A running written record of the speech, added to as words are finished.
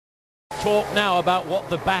talk now about what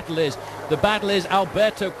the battle is. The battle is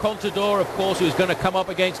Alberto Contador, of course, who's going to come up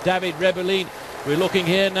against David Rebellin. We're looking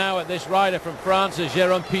here now at this rider from France,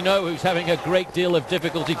 Jérôme Pinot, who's having a great deal of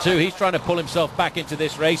difficulty too. He's trying to pull himself back into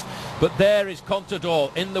this race. But there is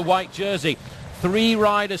Contador in the white jersey. 4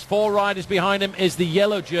 riders behind him is the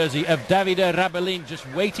yellow jersey of Davide Rebellin, just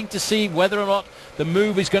waiting to see whether or not the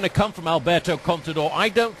move is going to come from Alberto Contador. I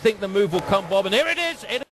don't think the move will come, Bob, and here it is.